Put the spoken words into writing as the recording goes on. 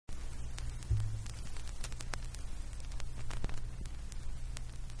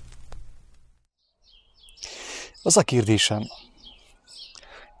Az a kérdésem,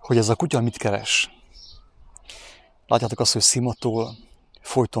 hogy ez a kutya mit keres? Látjátok azt, hogy szimatol,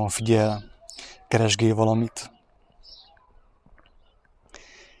 folyton figyel, keresgél valamit.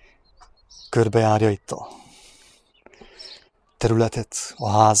 Körbejárja itt a területet, a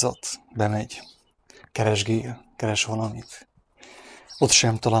házat, bemegy, keres valamit. Ott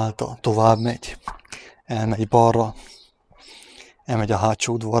sem találta, tovább megy, elmegy balra, elmegy a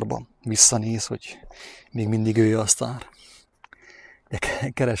hátsó udvarba, visszanéz, hogy még mindig ő a sztár.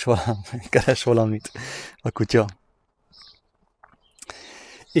 Keres valamit a kutya.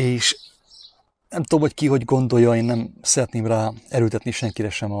 És nem tudom, hogy ki hogy gondolja, én nem szeretném rá erőltetni senkire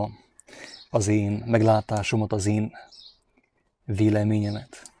sem az én meglátásomat, az én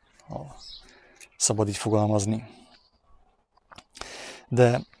véleményemet, ha szabad így fogalmazni.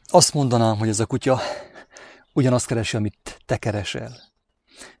 De azt mondanám, hogy ez a kutya ugyanazt keresi, amit te keresel,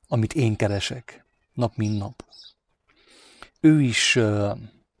 amit én keresek, nap mint nap. Ő is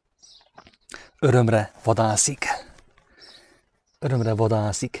örömre vadászik,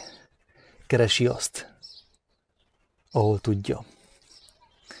 keresi azt, ahol tudja.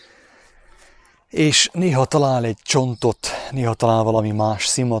 És néha talál egy csontot, néha talál valami más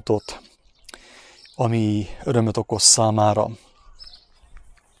szimatot, ami örömöt okoz számára.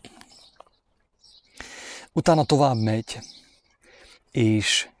 Utána tovább megy,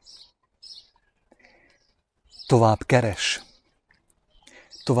 és tovább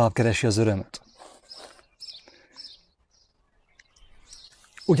keresi az örömöt.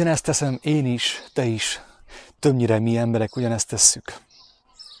 Ugyanezt teszem én is, te is, többnyire mi emberek ugyanezt tesszük.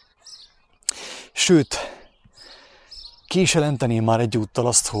 Sőt, ki is jelenteném már egyúttal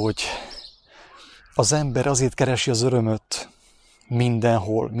azt, hogy az ember azért keresi az örömöt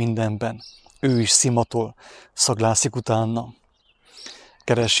mindenhol, mindenben. Ő is szimatol, szaglászik utána.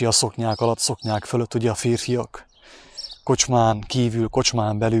 Keresi a szoknyák alatt, szoknyák fölött, ugye a férfiak. Kocsmán kívül,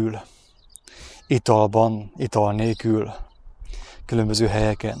 kocsmán belül. Italban, ital nélkül. Különböző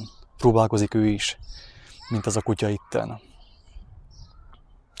helyeken. Próbálkozik ő is, mint az a kutya itten.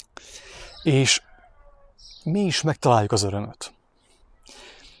 És mi is megtaláljuk az örömöt.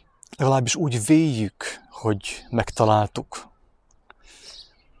 Legalábbis úgy véljük, hogy megtaláltuk.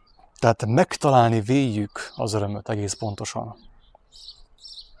 Tehát megtalálni véljük az örömöt egész pontosan.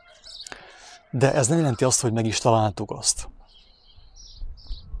 De ez nem jelenti azt, hogy meg is találtuk azt.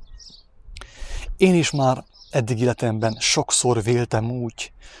 Én is már eddig életemben sokszor véltem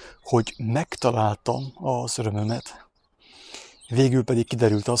úgy, hogy megtaláltam az örömömet. Végül pedig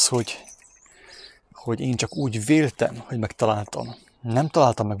kiderült az, hogy én csak úgy véltem, hogy megtaláltam. Nem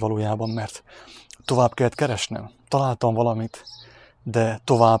találtam meg valójában, mert tovább kellett keresnem. Találtam valamit, de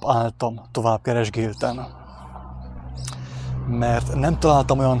tovább álltam, tovább keresgéltem. Mert nem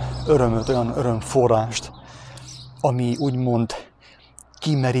találtam olyan örömöt, olyan örömforrást, ami úgymond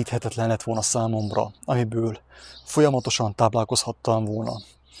kimeríthetetlen lett volna számomra, amiből folyamatosan táplálkozhattam volna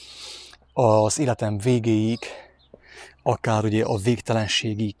az életem végéig, akár ugye a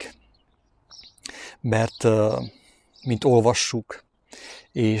végtelenségig. Mert, mint olvassuk,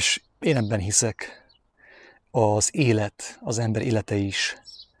 és én ebben hiszek, az élet, az ember élete is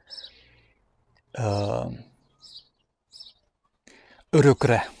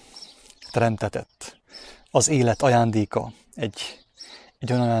örökre teremtetett. Az élet ajándéka, egy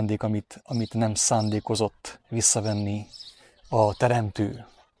olyan ajándék, amit nem szándékozott visszavenni a teremtő,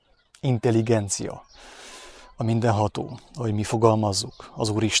 intelligencia, a mindenható, ahogy mi fogalmazzuk, az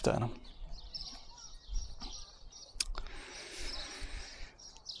Úristen.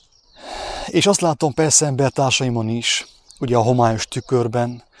 És azt látom persze embertársaimon is, ugye a homályos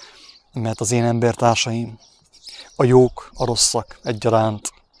tükörben, mert az én embertársaim, a jók, a rosszak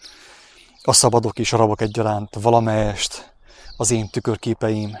egyaránt, a szabadok és a rabok egyaránt, valamelyest az én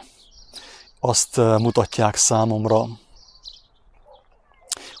tükörképeim azt mutatják számomra,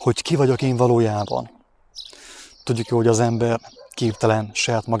 hogy ki vagyok én valójában. Tudjuk jó, hogy az ember képtelen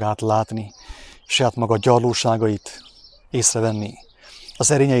saját magát látni, saját maga gyarlóságait észrevenni.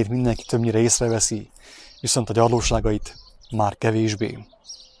 Az erényeit mindenki többnyire észreveszi, viszont a gyarlóságait már kevésbé.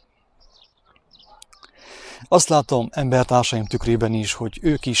 Azt látom embertársaim tükrében is, hogy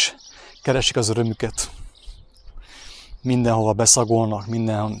ők is keresik az örömüket. Mindenhova beszagolnak,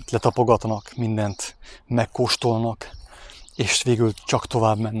 mindent letapogatnak, mindent megkóstolnak, és végül csak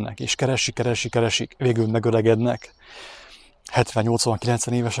tovább mennek, és keresik, végül megöregednek,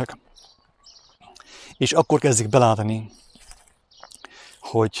 70-80-90 évesek, és akkor kezdik belátni,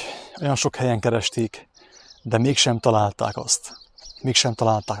 hogy olyan sok helyen keresték, de mégsem találták azt, mégsem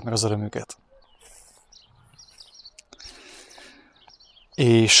találták meg az örömüket.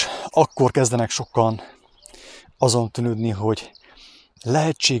 És akkor kezdenek sokan azon tűnődni, hogy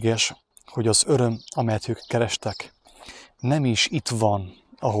lehetséges, hogy az öröm, amelyet ők kerestek, nem is itt van,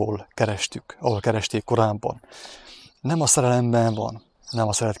 ahol keresték korábban. Nem a szerelemben van, nem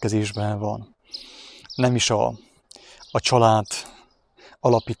a szeretkezésben van, nem is a család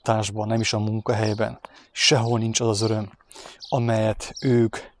alapításban, nem is a munkahelyben. Sehol nincs az az öröm, amelyet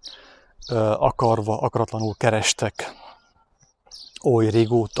ők akarva, akaratlanul kerestek oly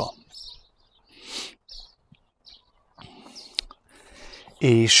régóta.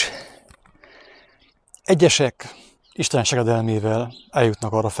 És egyesek Isten segedelmével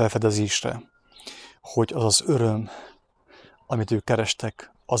eljutnak arra felfedezésre, hogy az az öröm, amit ők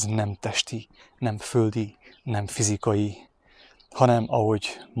kerestek, az nem testi, nem földi, nem fizikai, hanem,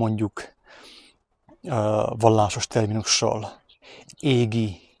 ahogy mondjuk vallásos terminussal,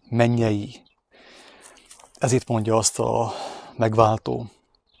 égi, mennyei. Ezért mondja azt a megváltó,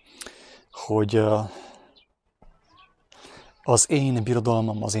 hogy az én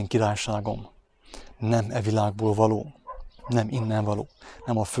birodalmam, az én királyságom nem e világból való, nem innen való,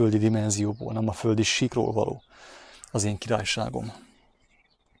 nem a földi dimenzióból, nem a földi síkról való az én királyságom.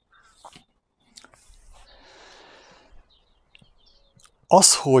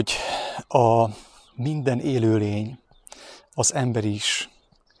 Az, hogy a minden élőlény, az ember is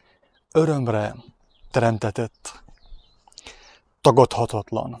örömre teremtetett,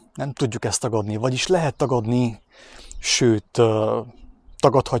 tagadhatatlan. Nem tudjuk ezt tagadni, vagyis lehet tagadni, sőt,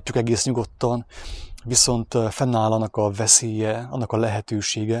 tagadhatjuk egész nyugodtan, viszont fennáll annak a veszélye, annak a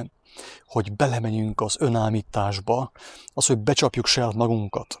lehetősége, hogy belemenjünk az önállításba, az, hogy becsapjuk saját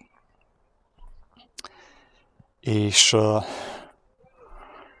magunkat. És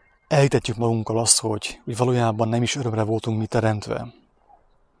elhitetjük magunkkal azt, hogy valójában nem is örömre voltunk mi teremtve.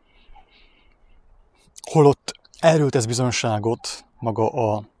 Holott erről tesz bizonyságot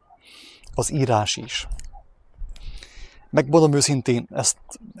maga az írás is. Megmondom őszintén, ezt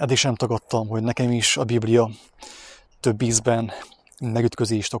eddig sem tagadtam, hogy nekem is a Biblia több ízben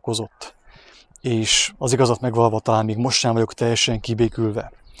megütközést okozott. És az igazat megvalva talán még most sem vagyok teljesen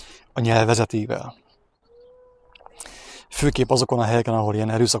kibékülve a nyelvezetével. Főképp azokon a helyeken, ahol ilyen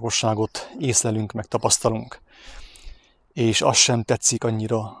erőszakosságot észlelünk, meg tapasztalunk. És az sem tetszik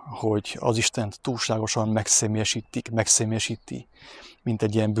annyira, hogy az Istent túlságosan megszemélyesíti, mint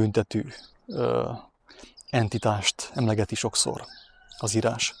egy ilyen büntető entitást emlegeti sokszor az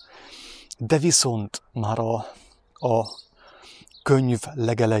írás. De viszont már a könyv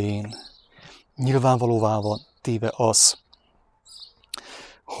legelején nyilvánvalóvá van téve az,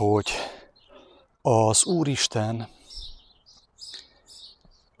 hogy az Úristen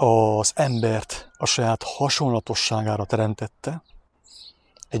az embert a saját hasonlatosságára teremtette,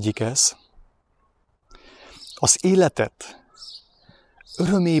 egyik ez, az életet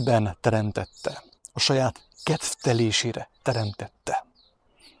örömében teremtette, a saját kedvtelésére teremtette.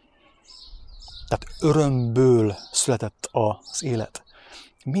 Tehát örömből született az élet.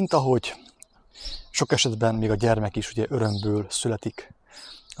 Mint ahogy sok esetben még a gyermek is ugye örömből születik,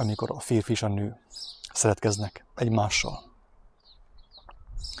 amikor a férfi és a nő szeretkeznek egymással.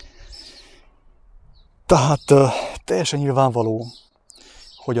 Tehát teljesen nyilvánvaló,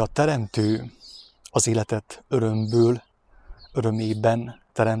 hogy a teremtő az életet örömében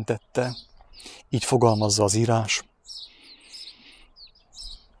teremtette, így fogalmazza az írás.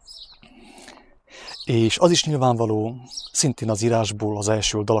 És az is nyilvánvaló, szintén az írásból, az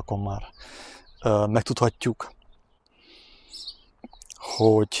első oldalakon már megtudhatjuk,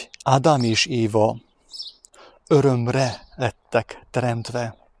 hogy Ádám és Éva örömre lettek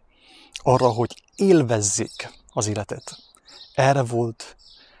teremtve, arra, hogy élvezzék az életet. Erre volt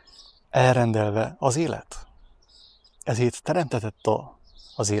elrendelve az élet. Ezért teremtetett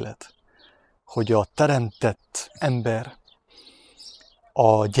az élet, hogy a teremtett ember,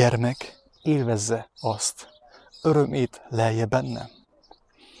 a gyermek élvezze azt, örömét lelje benne.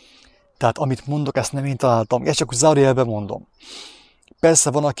 Tehát amit mondok, ezt nem én találtam, ezt csak úgy zárójelben mondom.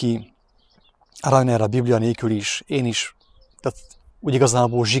 Persze van, aki rájön erre a Biblia nélkül is, én is, tehát úgy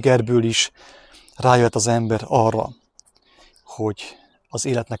igazából zsigerből is rájött az ember arra, hogy az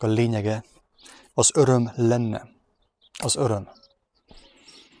életnek a lényege az öröm lenne. Az öröm.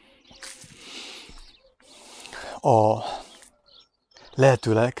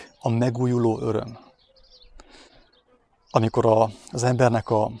 Lehetőleg a megújuló öröm. Amikor az embernek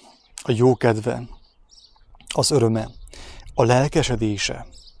a jókedve, az öröme, a lelkesedése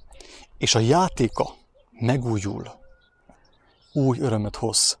és a játéka megújul, új örömöt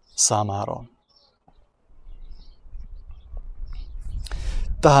hoz számára.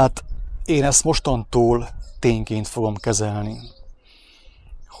 Tehát én ezt mostantól tényként fogom kezelni,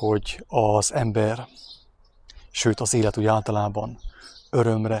 hogy az ember sőt az élet úgy általában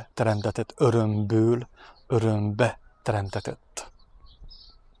örömre teremtetett, örömből örömbe teremtetett.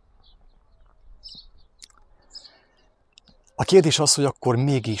 A kérdés az, hogy akkor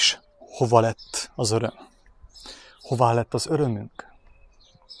mégis hova lett az öröm? Hová lett az örömünk?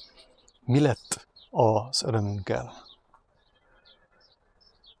 Mi lett az örömünkkel?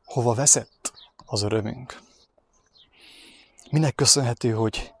 Hova veszett az örömünk? Minek köszönhető,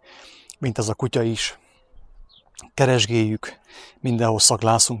 hogy mint ez a kutya is, keresgéljük, mindenhol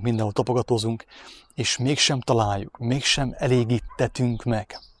szaglászunk, mindenhol tapogatózunk, és mégsem találjuk, mégsem elégítetünk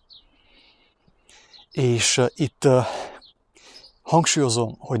meg. És itt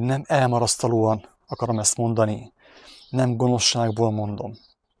hangsúlyozom, hogy nem elmarasztalóan akarom ezt mondani, nem gonoszságból mondom.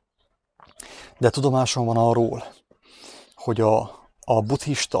 De tudomásom van arról, hogy a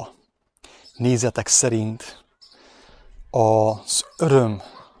buddhista nézetek szerint az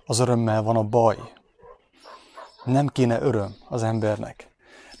örömmel van a baj. Nem kéne öröm az embernek.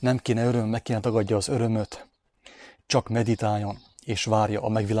 Nem kéne öröm, meg kéne tagadja az örömöt. Csak meditáljon és várja a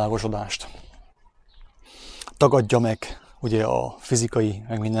megvilágosodást. Tagadja meg ugye a fizikai,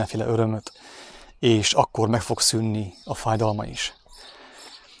 meg mindenféle örömöt, és akkor meg fog szűnni a fájdalma is.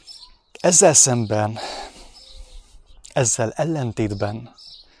 Ezzel szemben, ezzel ellentétben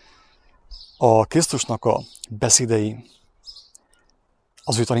a Krisztusnak a beszédei,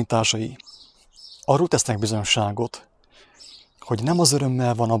 az ő tanításai arról tesznek bizonyosságot, hogy nem az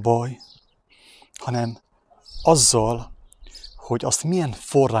örömmel van a baj, hanem azzal, hogy azt milyen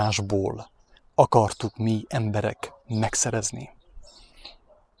forrásból akartuk mi emberek megszerezni.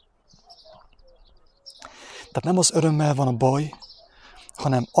 Tehát nem az örömmel van a baj,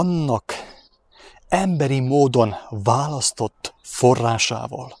 hanem annak emberi módon választott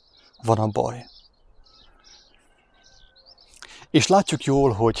forrásával van a baj. És látjuk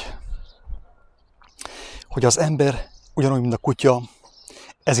jól, hogy az ember ugyanúgy, mint a kutya,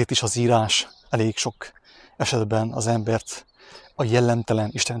 ezért is az írás elég sok esetben az embert, a jellemtelen,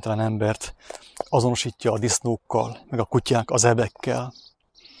 istentelen embert azonosítja a disznókkal, meg a kutyák az ebekkel.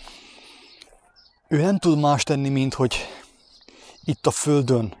 Ő nem tud más tenni, mint hogy itt a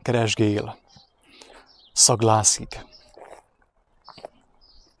földön keresgél, szaglászik,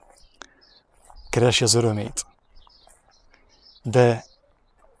 keresi az örömét. De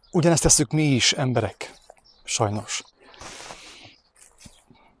ugyanezt tesszük mi is, emberek, sajnos.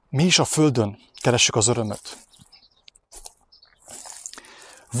 Mi is a földön keressük az örömöt.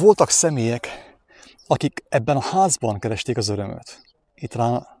 Voltak személyek, akik ebben a házban keresték az örömöt. Itt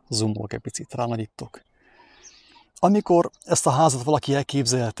zoomolok egy picit, ránagyítok. Amikor ezt a házat valaki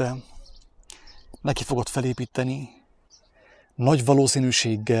elképzelte, neki fogott felépíteni, nagy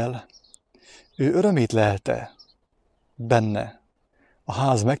valószínűséggel ő örömét lelte benne, a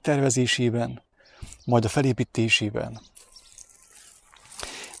ház megtervezésében, majd a felépítésében.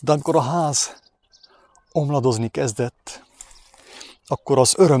 De amikor a ház omladozni kezdett, akkor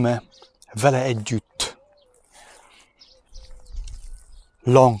az öröme vele együtt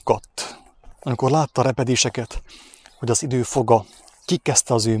lankadt. Amikor látta a repedéseket, hogy az idő foga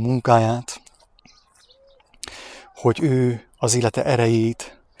kikezdte az ő munkáját, hogy ő az élete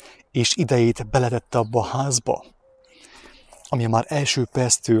erejét és idejét beletette abba a házba, ami már első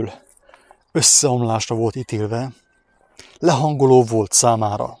perctől összeomlásra volt ítélve, lehangoló volt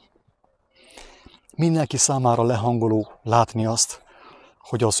számára. Mindenki számára lehangoló látni azt,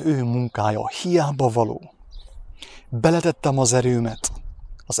 hogy az ő munkája hiába való. Beletettem az erőmet,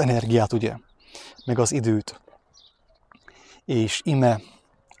 az energiát, ugye, meg az időt, és ime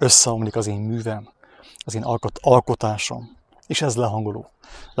összeomlik az én művem, az én alkotásom, és ez lehangoló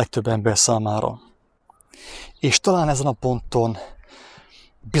legtöbb ember számára. És talán ezen a ponton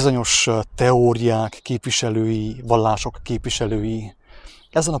bizonyos teóriák képviselői, vallások képviselői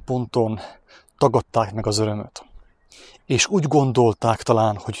ezen a ponton tagadták meg az örömöt. És úgy gondolták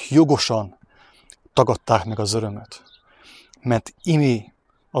talán, hogy jogosan tagadták meg az örömöt. Mert imé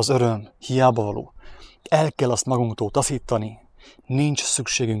az öröm hiába való. El kell azt magunktól taszítani, nincs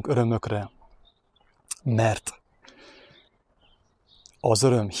szükségünk örömökre, mert az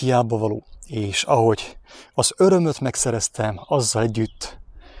öröm hiába való, és ahogy az örömöt megszereztem, azzal együtt,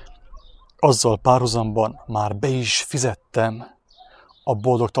 azzal párhuzamban már be is fizettem a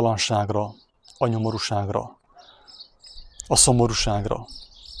boldogtalanságra, a nyomorúságra, a szomorúságra.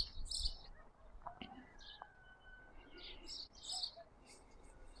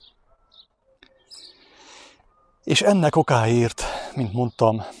 És ennek okáért, mint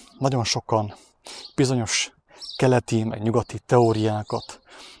mondtam, nagyon sokan bizonyos keleti, meg nyugati teóriákat,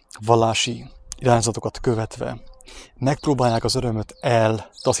 vallási irányzatokat követve megpróbálják az örömöt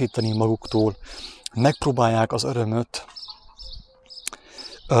eltaszítani maguktól, megpróbálják az örömöt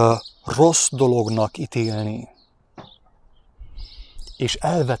rossz dolognak ítélni, és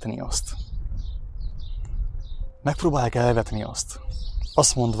elvetni azt. Megpróbálják elvetni azt.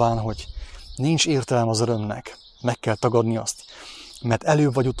 Azt mondván, hogy nincs értelme az örömnek, meg kell tagadni azt, mert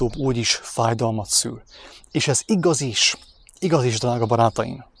előbb vagy utóbb úgyis fájdalmat szül. És ez igaz is, drága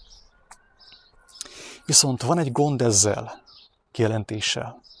barátaim. Viszont van egy gond ezzel,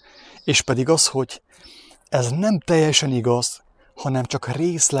 kijelentéssel, és pedig az, hogy ez nem teljesen igaz, hanem csak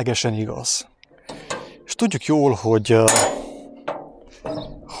részlegesen igaz. És tudjuk jól, hogy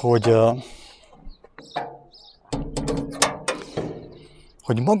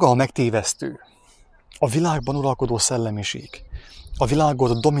maga a megtévesztő, a világban uralkodó szellemiség, a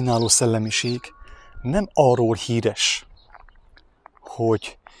világot domináló szellemiség nem arról híres,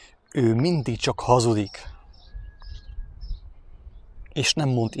 hogy ő mindig csak hazudik, és nem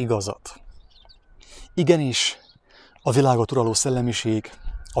mond igazat. Igenis, a világot uraló szellemiség,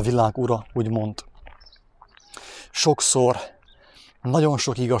 a világ ura, úgymond, sokszor nagyon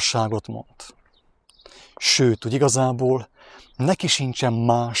sok igazságot mond. Sőt, úgy igazából neki sincsen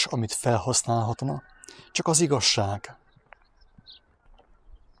más, amit felhasználhatna, csak az igazság.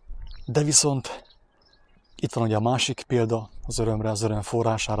 De viszont itt van ugye a másik példa, az örömre, az öröm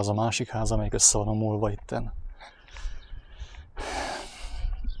forrására, az a másik ház, amelyik össze van omolva itten.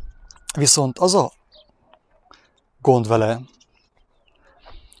 Viszont az a gond vele,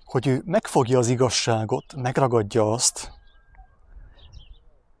 hogy ő megfogja az igazságot, megragadja azt,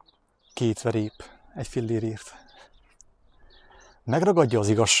 2 verép, 1 fillérért. Megragadja az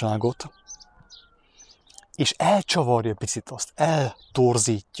igazságot, és elcsavarja picit azt,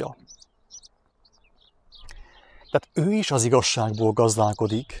 eltorzítja. Tehát ő is az igazságból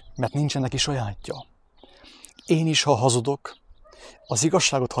gazdálkodik, mert nincsen neki sajátja. Én is, ha hazudok, az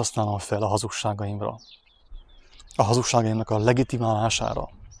igazságot használom fel a hazugságaimra. A hazugságaimnak a legitimálására.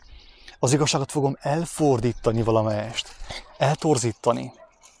 Az igazságot fogom elfordítani valamelyest, eltorzítani.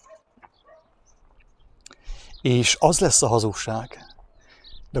 És az lesz a hazugság,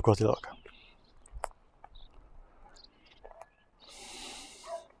 gyakorlatilag.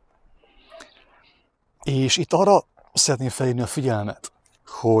 És itt arra szeretném felhívni a figyelmet,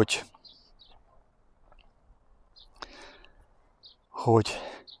 hogy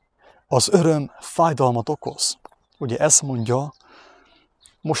az öröm fájdalmat okoz. Ugye ezt mondja,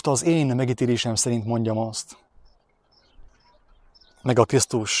 most az én megítélésem szerint mondjam azt, meg a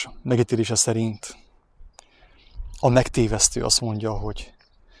Krisztus megítélése szerint a megtévesztő azt mondja, hogy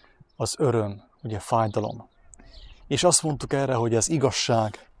az öröm, ugye fájdalom. És azt mondtuk erre, hogy ez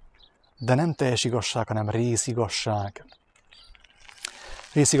igazság, de nem teljes igazság, hanem részigazság.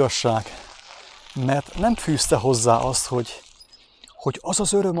 Részigazság, mert nem fűzte hozzá azt, hogy az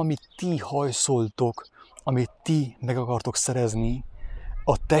az öröm, amit ti hajszoltok, amit ti meg akartok szerezni,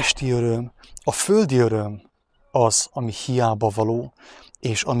 a testi öröm, a földi öröm az, ami hiába való,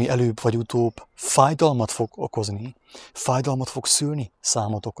 és ami előbb vagy utóbb fájdalmat fog okozni, fájdalmat fog szülni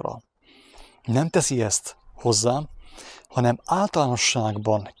számotokra. Nem teszi ezt hozzá, hanem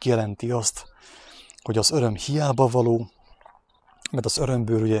általánosságban kijelenti azt, hogy az öröm hiába való, mert az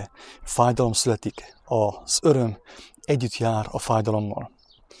örömből ugye fájdalom születik, az öröm együtt jár a fájdalommal.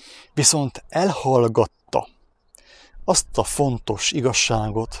 Viszont elhallgatta azt a fontos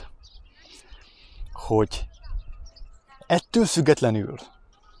igazságot, hogy attól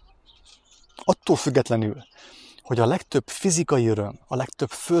függetlenül, hogy a legtöbb fizikai öröm, a legtöbb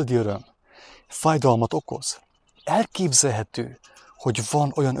földi öröm fájdalmat okoz, elképzelhető, hogy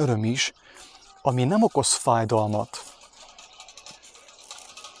van olyan öröm is, ami nem okoz fájdalmat,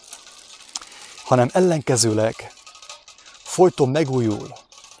 hanem ellenkezőleg folyton megújul,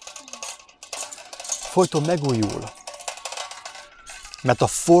 mert a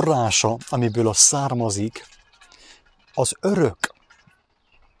forrása, amiből az származik, az örök.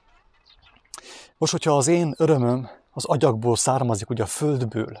 Most, hogyha az én örömöm az agyakból származik, ugye a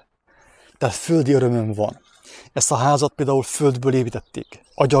földből, tehát földi örömöm van. Ezt a házat például földből építették,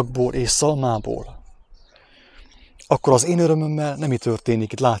 agyakból és szalmából. Akkor az én örömömmel nem így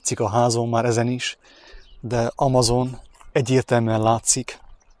történik, itt látszik a házon már ezen is, de Amazon egyértelműen látszik,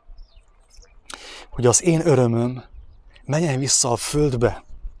 hogy az én örömöm menjen vissza a földbe,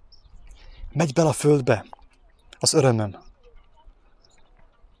 megy bele a földbe, az örömöm.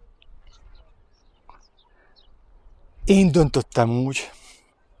 Én döntöttem úgy,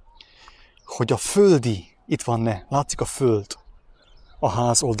 hogy a földi, itt van látszik a föld a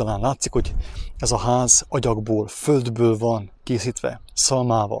ház oldalán, látszik, hogy ez a ház agyagból, földből van készítve,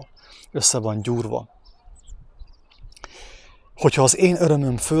 szalmával, össze van gyúrva. Hogyha az én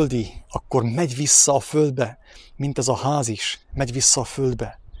örömöm földi, akkor megy vissza a földbe, mint ez a ház is, megy vissza a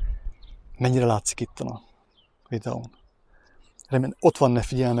földbe. Mennyire látszik itt a videón? Remélem, ott van, ne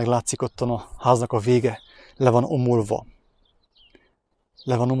figyelj meg, látszik ott a háznak a vége, le van omolva.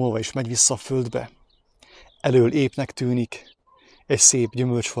 Le van omolva és megy vissza a földbe. Elől épnek tűnik, egy szép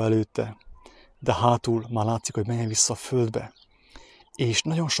gyümölcsfa előtte, de hátul már látszik, hogy menjen vissza a földbe. És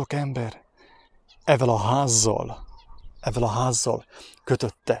nagyon sok ember ezzel a házzal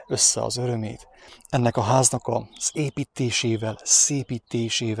kötötte össze az örömét. Ennek a háznak az építésével,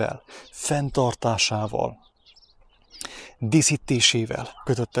 szépítésével, fenntartásával, díszítésével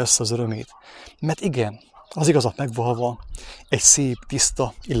kötötte össze az örömét. Mert igen, az igazat megvalva, egy szép,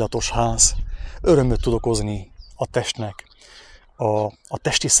 tiszta, illatos ház örömöt tud okozni a testnek, a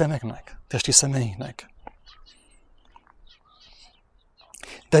testi szemeinknek.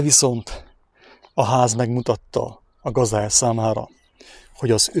 De viszont a ház megmutatta a gazdája számára,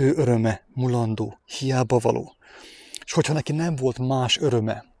 hogy az ő öröme mulandó, hiába való. És hogyha neki nem volt más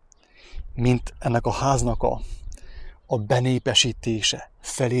öröme, mint ennek a háznak a benépesítése,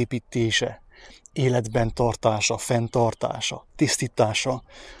 felépítése, életben tartása, fenntartása, tisztítása,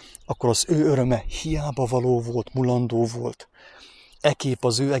 akkor az ő öröme hiába való volt, mulandó volt. Ekép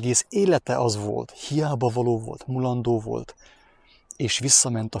az ő egész élete az volt, hiába való volt, mulandó volt, és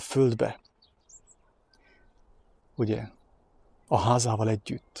visszament a földbe, ugye, a házával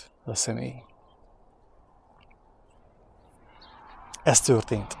együtt, a személy. Ez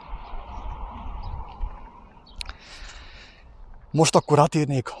történt. Most akkor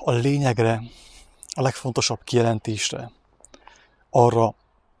átérnék a lényegre, a legfontosabb kijelentésre, arra,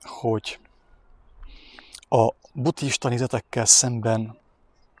 hogy a buddhista nézetekkel szemben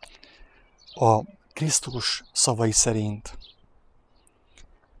a Krisztus szavai szerint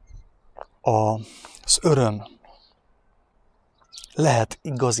az öröm lehet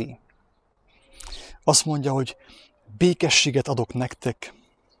igazi. Azt mondja, hogy békességet adok nektek,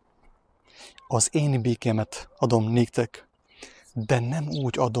 az én békémet adom néktek, de nem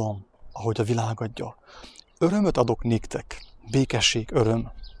úgy adom, ahogy a világ adja. Örömöt adok néktek, békesség,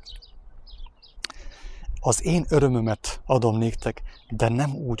 öröm. Az én örömömet adom néktek, de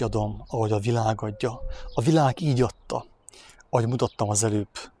nem úgy adom, ahogy a világ adja. A világ így adta, ahogy mutattam az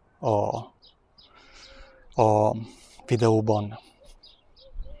előbb a videóban.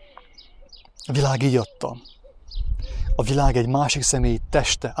 A világ így adta. A világ egy másik személy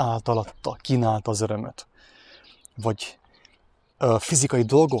teste által adta, kínálta az örömöt. Vagy fizikai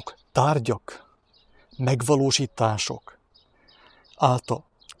dolgok, tárgyak, megvalósítások által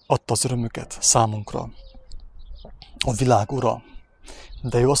adta az örömöket számunkra. A világ ura.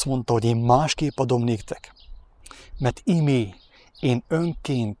 De ő azt mondta, hogy én másképp adom néktek. Mert imé én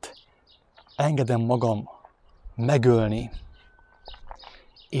önként engedem magam megölni,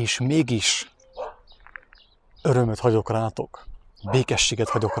 és mégis örömöt hagyok rátok, békességet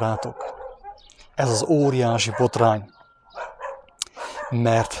hagyok rátok. Ez az óriási botrány,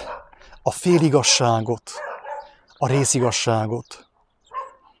 mert a féligasságot, a részigasságot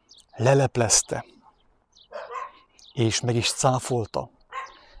leleplezte, és meg is cáfolta,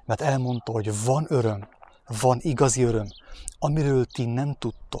 mert elmondta, hogy van öröm, van igazi öröm, amiről ti nem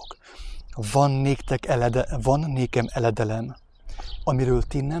tudtok. Van nékem eledelem, amiről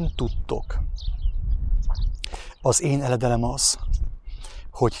ti nem tudtok. Az én eledelem az,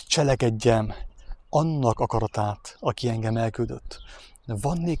 hogy cselekedjem annak akaratát, aki engem elküldött.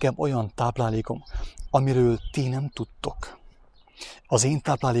 Van nékem olyan táplálékom, amiről ti nem tudtok. Az én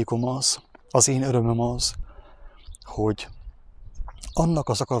táplálékom az én örömöm az, hogy annak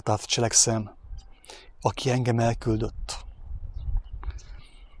az akaratát cselekszem, aki engem elküldött.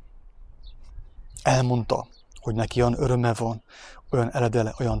 Elmondta, hogy neki olyan öröme van, olyan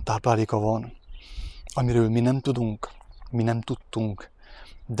eredele, olyan tápláléka van, amiről mi nem tudunk, mi nem tudtunk,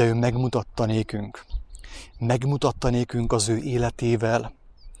 de ő megmutatta nékünk. Megmutatta nékünk az ő életével,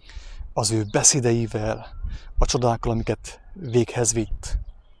 az ő beszédeivel, a csodákkal, amiket véghez vitt.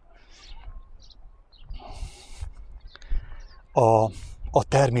 A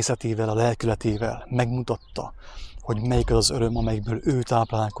természetével, a lelkületével megmutatta, hogy melyik az öröm, amelyikből ő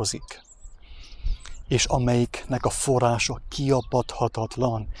táplálkozik, és amelyiknek a forrása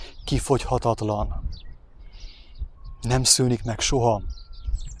kiapadhatatlan, kifogyhatatlan, nem szűnik meg soha.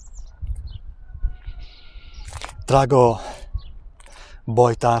 Drága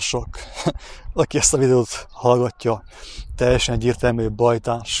bajtársak, aki ezt a videót hallgatja, teljesen egyértelmű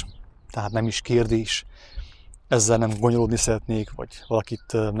bajtárs, tehát nem is kérdés. Ezzel nem gonyolódni szeretnék, vagy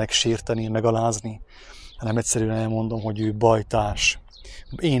valakit megsérteni, megalázni, hanem egyszerűen elmondom, hogy ő bajtárs.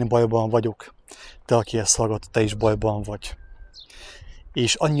 Én bajban vagyok, te, aki ezt hallgat, te is bajban vagy.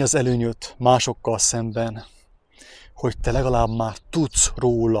 és annyi az előnyöt másokkal szemben, hogy te legalább már tudsz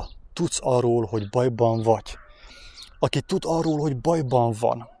róla, tudsz arról, hogy bajban vagy. Aki tud arról, hogy bajban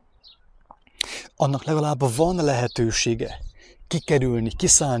van, annak legalább van lehetősége kikerülni,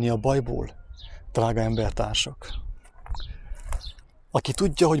 kiszállni a bajból, drága embertársak. Aki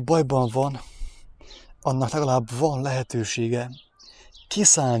tudja, hogy bajban van, annak legalább van lehetősége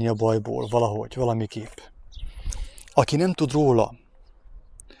kiszállni a bajból valahogy, valamiképp. Aki nem tud róla,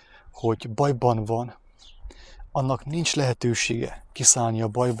 hogy bajban van, annak nincs lehetősége kiszállni a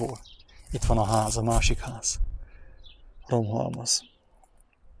bajból. Itt van a ház, a másik ház. Romhalmaz.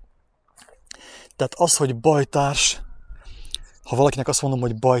 Tehát az, hogy bajtárs, ha valakinek azt mondom,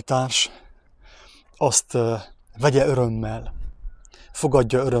 hogy bajtárs, azt vegye örömmel,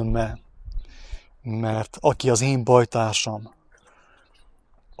 fogadja örömmel, mert aki az én bajtársam,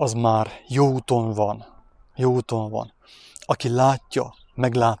 az már jó úton van. Aki látja,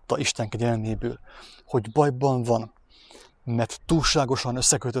 meglátta Isten kegyelméből, hogy bajban van, mert túlságosan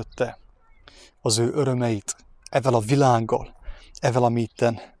összekötötte az ő örömeit ezzel a világgal, ezzel, ami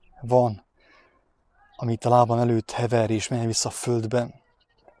itten van, amit a lábam előtt hever és megy vissza a földben.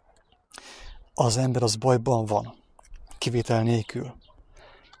 Az ember az bajban van, kivétel nélkül.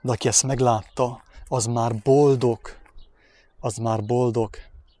 De aki ezt meglátta, az már boldog,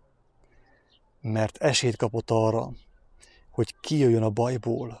 mert esélyt kapott arra, hogy kijöjjön a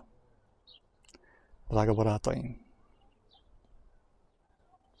bajból. Drága barátaim!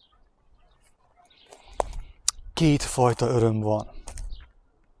 Két fajta öröm van.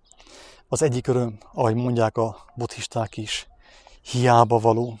 Az egyik öröm, ahogy mondják a buddhisták is, hiába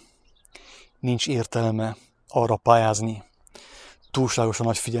való, nincs értelme arra pályázni, túlságosan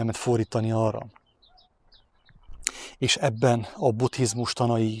nagy figyelmet fordítani arra. És ebben a buddhizmus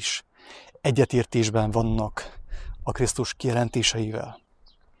tanai is egyetértésben vannak a Krisztus kijelentéseivel.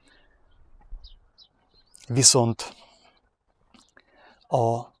 Viszont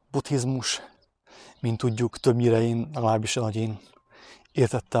a buddhizmus, mint tudjuk, többnyire én, legalábbis ahogy én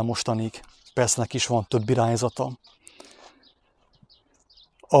értettem mostanig, persze neki is van több irányzata,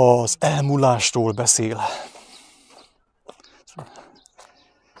 az elmúlásról beszél.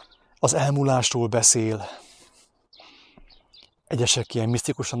 Egyesek ilyen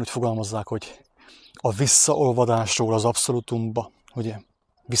misztikusan úgy fogalmazzák, hogy a visszaolvadásról az abszolútumba, ugye,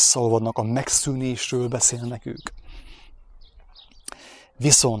 visszaolvadnak, a megszűnésről beszélnek ők.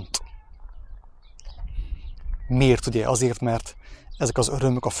 Viszont miért? Ugye azért, mert ezek az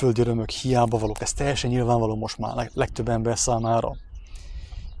örömök, a földi örömök hiába valók, ez teljesen nyilvánvaló most már legtöbb ember számára.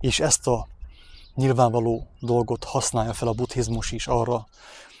 És ezt a nyilvánvaló dolgot használja fel a buddhizmus is arra,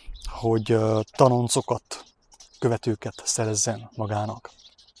 hogy tanoncokat, követőket szerezzen magának.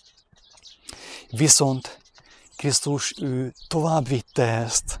 Viszont Krisztus, ő tovább vitte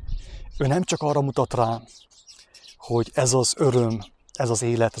ezt. Ő nem csak arra mutat rá, hogy ez az öröm, ez az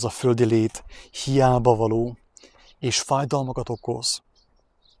élet, ez a földi lét hiába való, és fájdalmakat okoz,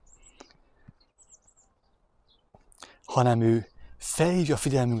 hanem ő felhívja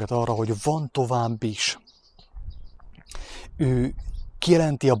figyelmünket arra, hogy van tovább is. Ő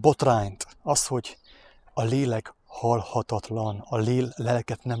kijelenti a botrányt, azt, hogy a lélek halhatatlan, a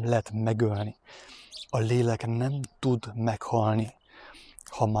lelket nem lehet megölni. A lélek nem tud meghalni,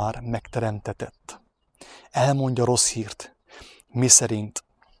 ha már megteremtetett. Elmondja rossz hírt, miszerint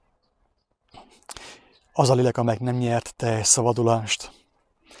az a lélek, amely nem nyert teljes szabadulást,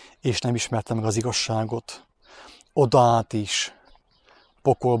 és nem ismerte meg az igazságot, odaát is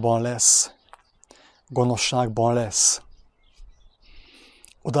pokolban lesz, gonoszságban lesz,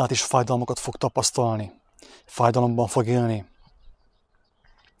 odaát is fájdalmakat fog tapasztalni, fájdalomban fog élni.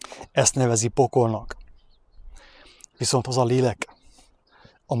 Ezt nevezi pokolnak. Viszont az a lélek,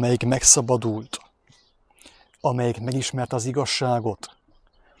 amelyik megszabadult, amelyik megismerte az igazságot,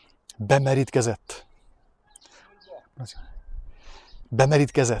 bemerítkezett,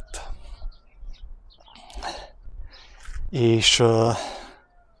 és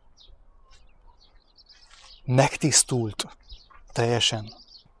megtisztult teljesen.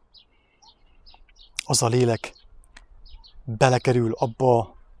 Az a lélek belekerül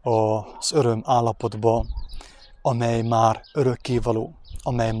abba az öröm állapotba, amely már örökkévaló,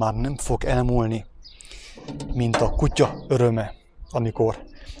 amely már nem fog elmúlni, mint a kutya öröme, amikor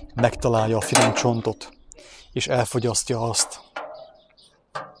megtalálja a finom csontot, és elfogyasztja azt.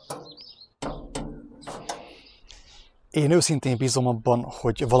 Én őszintén bízom abban,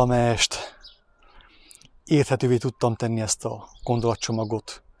 hogy valamelyest érthetővé tudtam tenni ezt a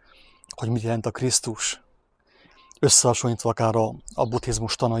gondolatcsomagot, hogy mit jelent a Krisztus, összehasonlítva akár a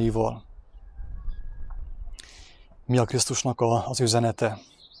buddhizmus tanaival. mi a Krisztusnak az üzenete,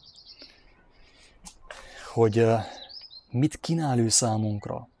 hogy mit kínál ő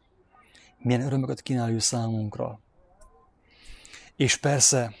számunkra, milyen örömöket kínál ő számunkra. És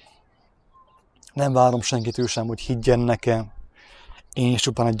persze nem várom senkitől sem, hogy higgyen nekem, én is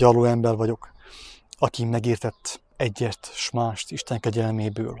csupán egy gyarló ember vagyok, aki megértett egyet s mást Isten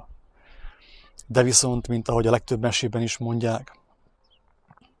kegyelméből. De viszont, mint ahogy a legtöbb mesében is mondják,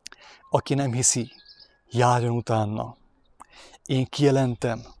 aki nem hiszi, járjon utána. Én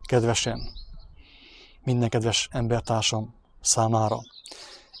kijelentem kedvesen, minden kedves embertársam számára,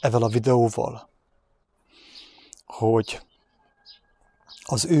 ezzel a videóval, hogy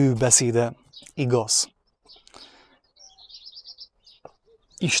az ő beszéde igaz.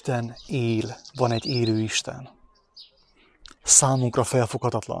 Isten él, van egy élő Isten. Számunkra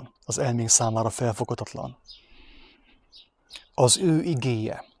felfoghatatlan, az elménk számára felfoghatatlan. Az ő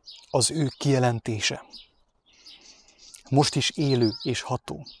igéje, az ő kijelentése most is élő és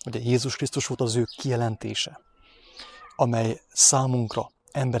ható. Ugye Jézus Krisztus volt az ő kijelentése, amely számunkra,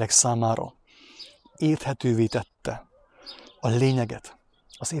 emberek számára érthetővé tette a lényeget,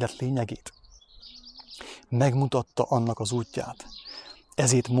 az élet lényegét. Megmutatta annak az útját.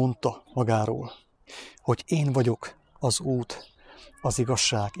 Ezért mondta magáról, hogy én vagyok az út, az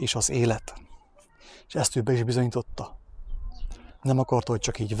igazság és az élet. És ezt ő be is bizonyította. Nem akarta, hogy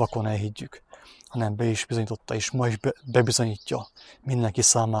csak így vakon elhiggyük, hanem be is bizonyította, és ma is bebizonyítja mindenki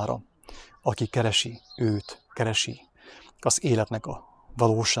számára, aki keresi őt, keresi az életnek a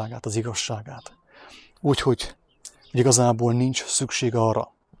valóságát, az igazságát. Úgyhogy igazából nincs szükség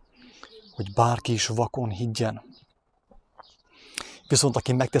arra, hogy bárki is vakon higgyen. Viszont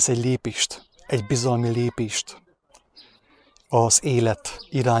aki megtesz egy lépést, egy bizalmi lépést az élet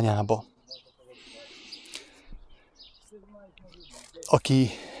irányába, aki,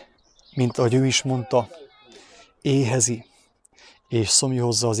 mint ahogy ő is mondta, éhezi és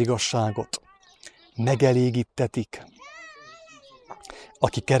szomjazza az igazságot, megelégítetik.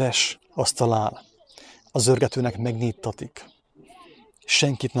 Aki keres, azt talál, a zörgetőnek megnyitatik.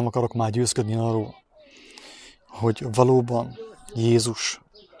 Senkit nem akarok már győzködni arról, hogy valóban Jézus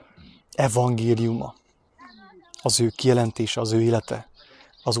evangéliuma, az ő kijelentése, az ő élete,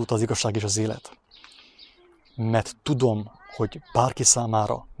 az út, az igazság és az élet. Mert tudom, hogy bárki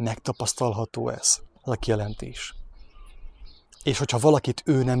számára megtapasztalható ez a kijelentés. És hogyha valakit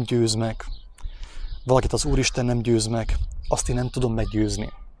ő nem győz meg, valakit az Úristen nem győz meg, azt én nem tudom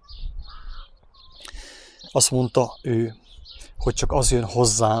meggyőzni. Azt mondta ő, hogy csak az jön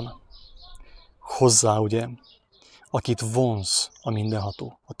hozzá ugye, akit vonz a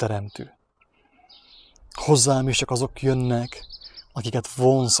mindenható, a teremtő. Hozzám is csak azok jönnek, akiket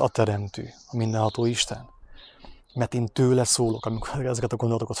vonz a teremtő, a mindenható Isten. Mert én tőle szólok, amikor ezeket a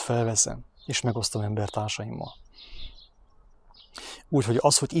gondolatokat felveszem, és megosztom embertársaimmal. Úgyhogy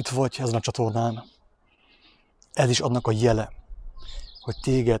az, hogy itt vagy ezen a csatornán, ez is annak a jele, hogy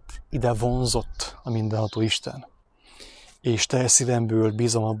téged ide vonzott a mindenható Isten. És teljes szívemből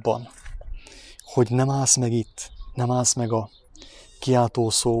bízom abban, hogy nem állsz meg itt, nem állsz meg a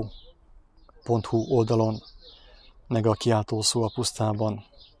kiáltószó.hu oldalon, meg a kiáltószó a pusztában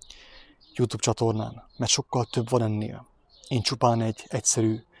YouTube csatornán, mert sokkal több van ennél. Én csupán egy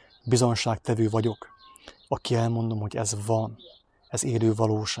egyszerű bizonságtevő vagyok, aki elmondom, hogy ez van, ez élő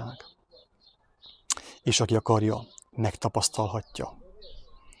valóság. És aki akarja, megtapasztalhatja.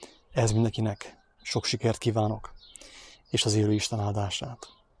 Ez mindenkinek sok sikert kívánok, és az élő Isten áldását.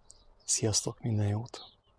 Sziasztok, minden jót!